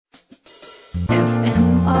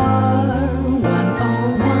FMR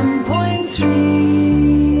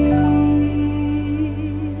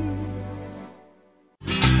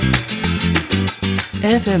 101.3.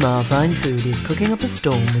 FMR Fine Food is cooking up a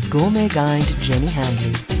storm with gourmet guide Jenny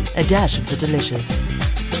Handley. A dash of the delicious.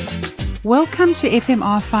 Welcome to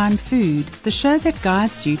FMR Fine Food, the show that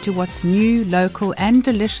guides you to what's new, local and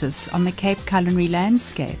delicious on the Cape culinary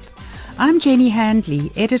landscape. I'm Jenny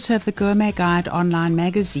Handley, editor of the Gourmet Guide online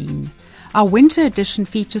magazine. Our winter edition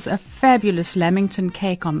features a fabulous lamington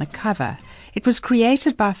cake on the cover. It was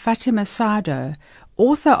created by Fatima Sydow,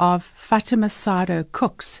 author of Fatima Sydow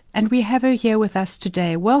Cooks, and we have her here with us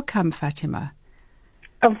today. Welcome, Fatima.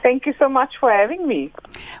 Thank you so much for having me.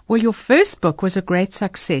 Well, your first book was a great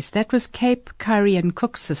success. That was Cape Curry and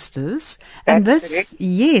Cook Sisters. And That's this, correct.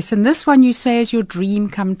 yes, and this one you say is your dream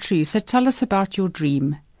come true. So tell us about your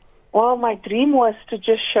dream. Well, my dream was to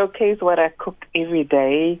just showcase what I cook every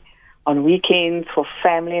day on weekends for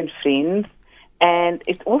family and friends. And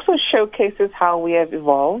it also showcases how we have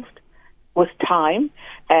evolved with time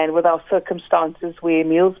and with our circumstances where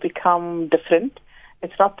meals become different.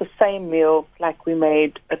 It's not the same meal like we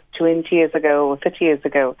made 20 years ago or 30 years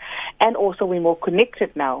ago. And also we're more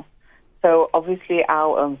connected now. So obviously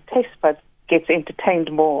our taste buds gets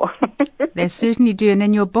entertained more. They certainly do. And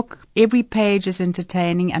in your book, every page is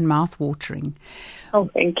entertaining and mouth-watering. Oh,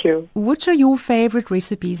 thank you. Which are your favorite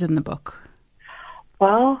recipes in the book?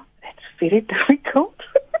 Well, that's very difficult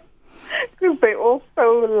because they're all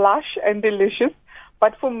so lush and delicious.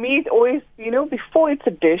 But for me, it always, before it's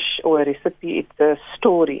a dish or a recipe, it's a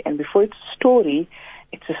story. And before it's a story,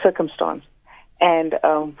 it's a circumstance. And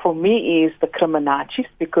for me is the kriminachis,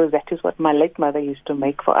 because that is what my late mother used to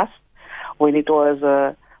make for us when it was,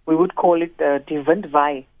 we would call it die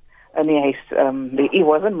windwei. And yes, it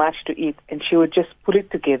wasn't much to eat. And she would just put it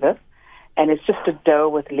together. And it's just a dough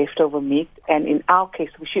with leftover meat. And in our case,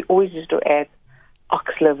 she always used to add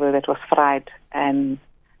ox liver that was fried and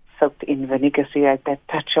soaked in vinegar, so you had that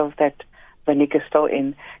touch of that vinegar still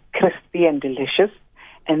in, crispy and delicious.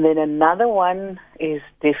 And then another one is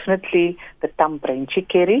definitely the tambrenchi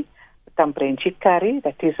curry. The tambrenchi curry,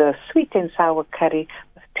 that is a sweet and sour curry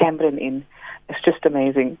with tamarind in. It's just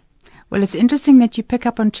amazing. Well, it's interesting that you pick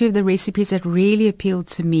up on two of the recipes that really appealed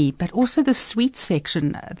to me, but also the sweet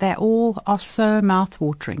section. They all are so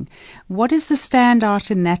mouth-watering. What is the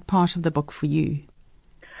standout in that part of the book for you?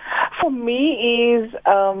 For me is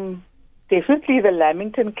definitely the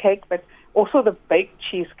lamington cake, but also the baked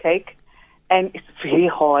cheesecake. And it's very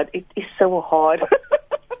hard. It is so hard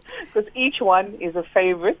because each one is a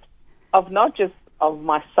favorite of not just of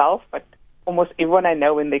myself, but almost everyone I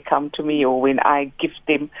know when they come to me or when I gift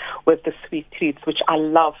them with the sweet treats, which I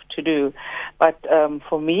love to do. But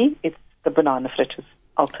for me, it's the banana fritters,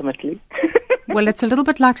 ultimately. Well, it's a little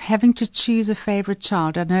bit like having to choose a favorite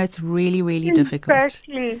child. I know it's really, really difficult.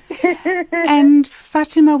 Exactly. And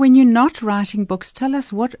Fatima, when you're not writing books, tell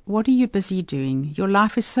us what are you busy doing? Your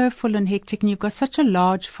life is so full and hectic and you've got such a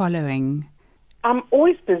large following. I'm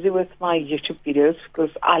always busy with my YouTube videos because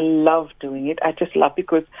I love doing it. I just love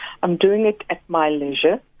because I'm doing it at my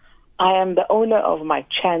leisure. I am the owner of my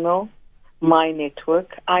channel, my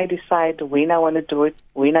network. I decide when I want to do it,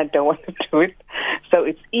 when I don't want to do it. So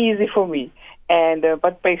it's easy for me. And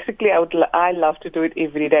but basically, I love to do it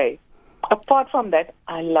every day. Apart from that,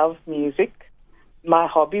 I love music. My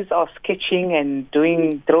hobbies are sketching and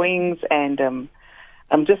doing drawings and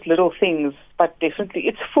just little things. But definitely,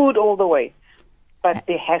 it's food all the way. But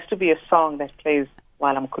there has to be a song that plays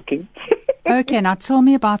while I'm cooking. Okay, now tell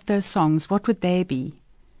me about those songs. What would they be?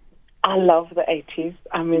 I love the 80s.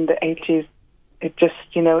 I mean, the 80s, it just,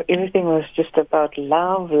 everything was just about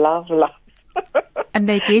love, love, love. And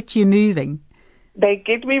they get you moving. They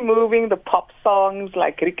get me moving, the pop songs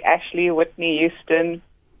like Rick Ashley, Whitney Houston,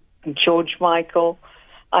 George Michael.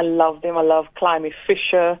 I love them. I love Climie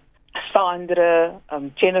Fisher, Sandra,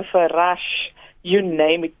 Jennifer Rush, you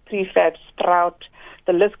name it, Prefab Sprout.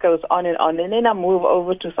 The list goes on. And then I move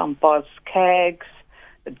over to some Boz Skaggs,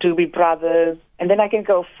 the Doobie Brothers. And then I can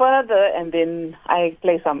go further and then I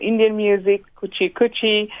play some Indian music, Kuchi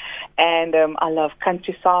Kuchi. And I love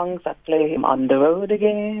country songs. I play him On the Road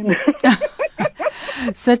Again.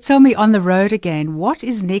 So tell me, On the Road Again, what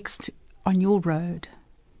is next on your road?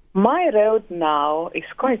 My road now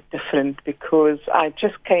is quite different because I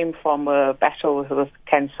just came from a battle with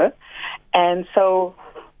cancer. And so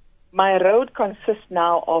my road consists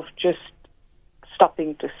now of just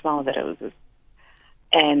stopping to smell the roses.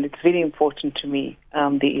 And it's very important to me.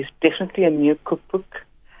 There is definitely a new cookbook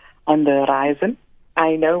on the horizon.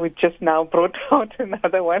 I know we just now brought out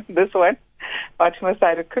another one, this one, Fatima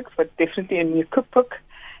Sydow Cooks, but definitely a new cookbook.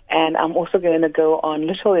 And I'm also going to go on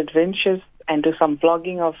little adventures and do some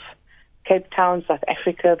vlogging of Cape Town, South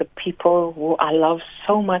Africa, the people who I love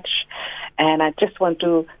so much. And I just want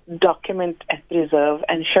to document and preserve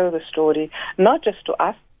and show the story, not just to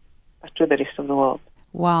us, but to the rest of the world.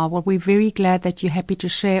 Wow, well, we're very glad that you're happy to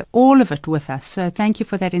share all of it with us. So thank you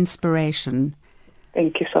for that inspiration.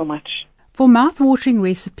 Thank you so much. For mouth-watering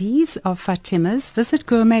recipes of Fatima's, visit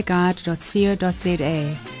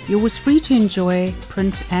gourmetguide.co.za. You're always free to enjoy,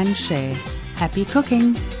 print and share. Happy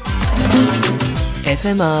cooking!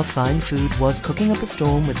 FMR Fine Food was cooking up a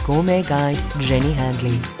storm with gourmet guide Jenny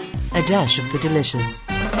Handley. A dash of the delicious.